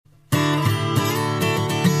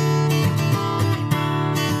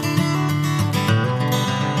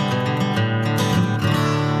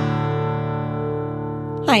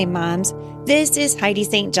Hi, moms. This is Heidi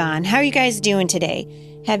St. John. How are you guys doing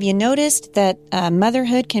today? Have you noticed that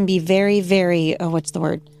motherhood can be very, very, what's the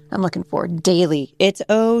word I'm looking for? Daily. It's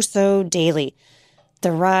so daily.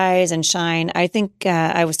 The rise and shine. I think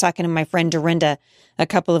I was talking to my friend Dorinda a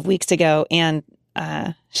couple of weeks ago, and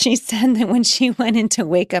she said that when she went in to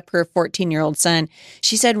wake up her 14-year-old son,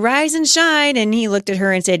 she said, "Rise and shine." And he looked at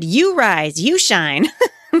her and said, "You rise, you shine."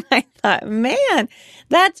 I thought, man,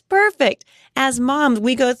 that's perfect. As moms,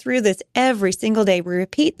 we go through this every single day. We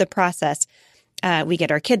repeat the process. We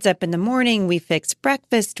get our kids up in the morning, we fix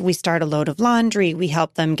breakfast, we start a load of laundry, we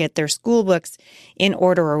help them get their school books in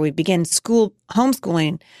order, or we begin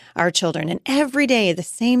homeschooling our children. And every day the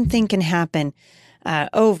same thing can happen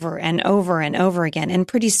over and over and over again. And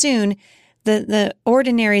pretty soon the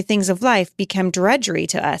ordinary things of life become drudgery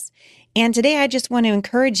to us. And today I just want to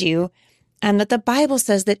encourage you that the Bible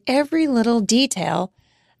says that every little detail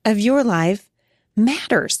of your life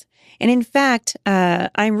matters. And in fact,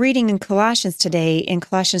 I'm reading in Colossians today, in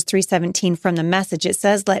Colossians 3:17 from the Message, it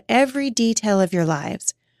says, "Let every detail of your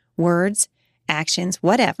lives, words, actions,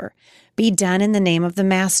 whatever, be done in the name of the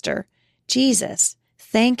Master, Jesus,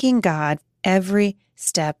 thanking God every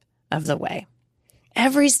step of the way."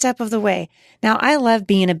 Every step of the way. Now, I love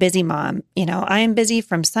being a busy mom. You know, I am busy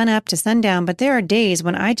from sun up to sundown, but there are days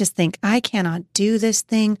when I just think I cannot do this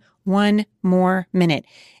thing one more minute.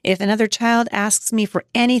 If another child asks me for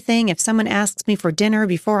anything, if someone asks me for dinner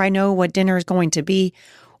before I know what dinner is going to be,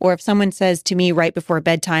 or if someone says to me right before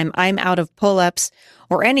bedtime, I'm out of pull-ups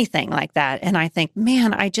or anything like that, and I think,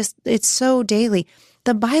 man, it's so daily.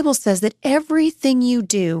 The Bible says that everything you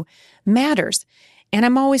do matters. And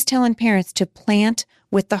I'm always telling parents to plant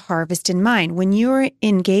with the harvest in mind. When you're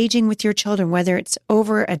engaging with your children, whether it's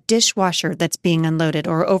over a dishwasher that's being unloaded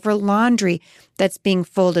or over laundry that's being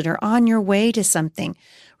folded or on your way to something,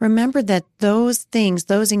 remember that those things,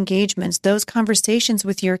 those engagements, those conversations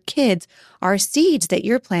with your kids are seeds that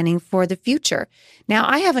you're planting for the future. Now,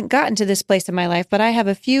 I haven't gotten to this place in my life, but I have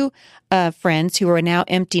a few friends who are now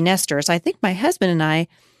empty nesters. I think my husband and I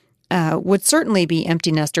would certainly be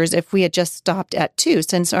empty nesters if we had just stopped at 2,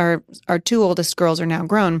 since our 2 oldest girls are now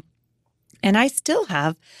grown. And I still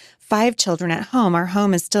have 5 children at home. Our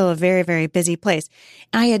home is still a very, very busy place.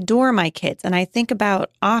 I adore my kids, and I think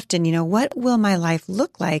about often, what will my life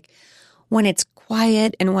look like when it's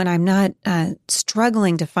quiet and when I'm not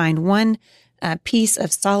struggling to find one piece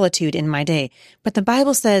of solitude in my day. But the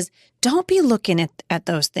Bible says, don't be looking at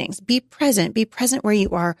those things. Be present where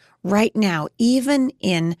you are right now, even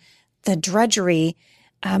in the drudgery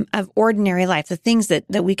of ordinary life, the things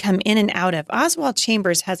that we come in and out of. Oswald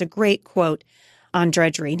Chambers has a great quote on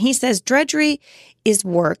drudgery, and he says, "Drudgery is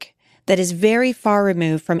work that is very far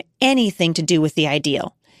removed from anything to do with the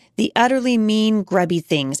ideal, the utterly mean, grubby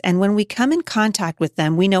things. And when we come in contact with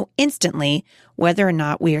them, we know instantly whether or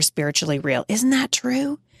not we are spiritually real." Isn't that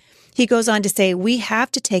true? He goes on to say, "We have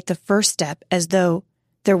to take the first step as though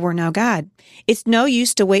there were no God. It's no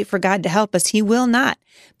use to wait for God to help us. He will not.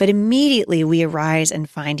 But immediately we arise and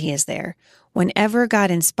find He is there. Whenever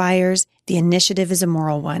God inspires, the initiative is a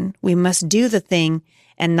moral one. We must do the thing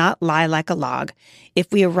and not lie like a log.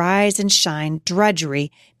 If we arise and shine,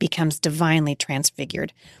 drudgery becomes divinely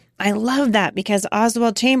transfigured." I love that, because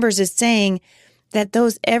Oswald Chambers is saying that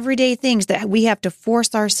those everyday things that we have to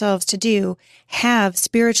force ourselves to do have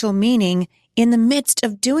spiritual meaning in the midst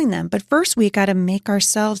of doing them. But first we got to make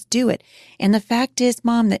ourselves do it. And the fact is,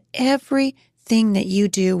 Mom, that everything that you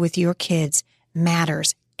do with your kids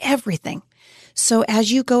matters. Everything. So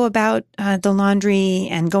as you go about the laundry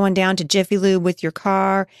and going down to Jiffy Lube with your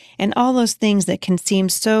car and all those things that can seem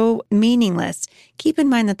so meaningless, keep in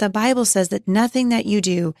mind that the Bible says that nothing that you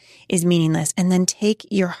do is meaningless. And then take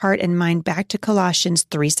your heart and mind back to Colossians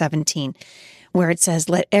 3:17, where it says,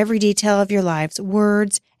 "Let every detail of your lives,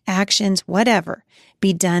 words, actions, whatever,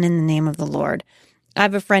 be done in the name of the Lord." I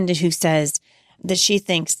have a friend who says that she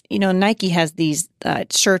thinks, Nike has these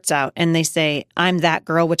shirts out and they say, "I'm that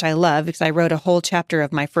girl," which I love because I wrote a whole chapter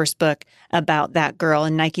of my first book about that girl,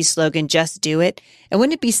 and Nike's slogan, "Just do it." And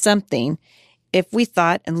wouldn't it be something if we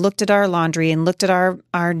thought and looked at our laundry and looked at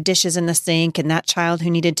our dishes in the sink and that child who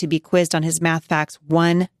needed to be quizzed on his math facts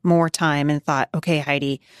one more time and thought, "Okay,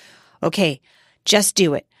 Heidi, okay, just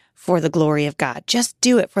do it for the glory of God. Just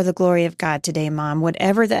do it for the glory of God today, Mom.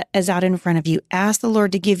 Whatever that is out in front of you, ask the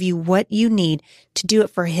Lord to give you what you need to do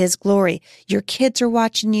it for His glory." Your kids are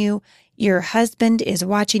watching you. Your husband is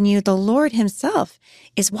watching you. The Lord Himself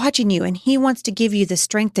is watching you, and He wants to give you the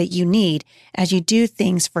strength that you need as you do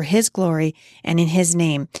things for His glory and in His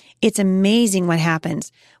name. It's amazing what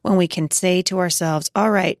happens when we can say to ourselves,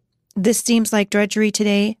 "All right, this seems like drudgery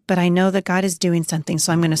today, but I know that God is doing something.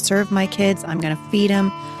 So I'm going to serve my kids. I'm going to feed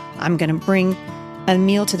them. I'm going to bring a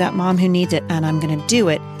meal to that mom who needs it, and I'm going to do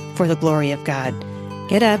it for the glory of God.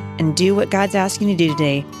 Get up and do what God's asking you to do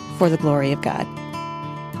today for the glory of God.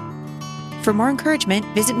 For more encouragement,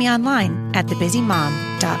 visit me online at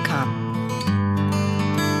thebusymom.com.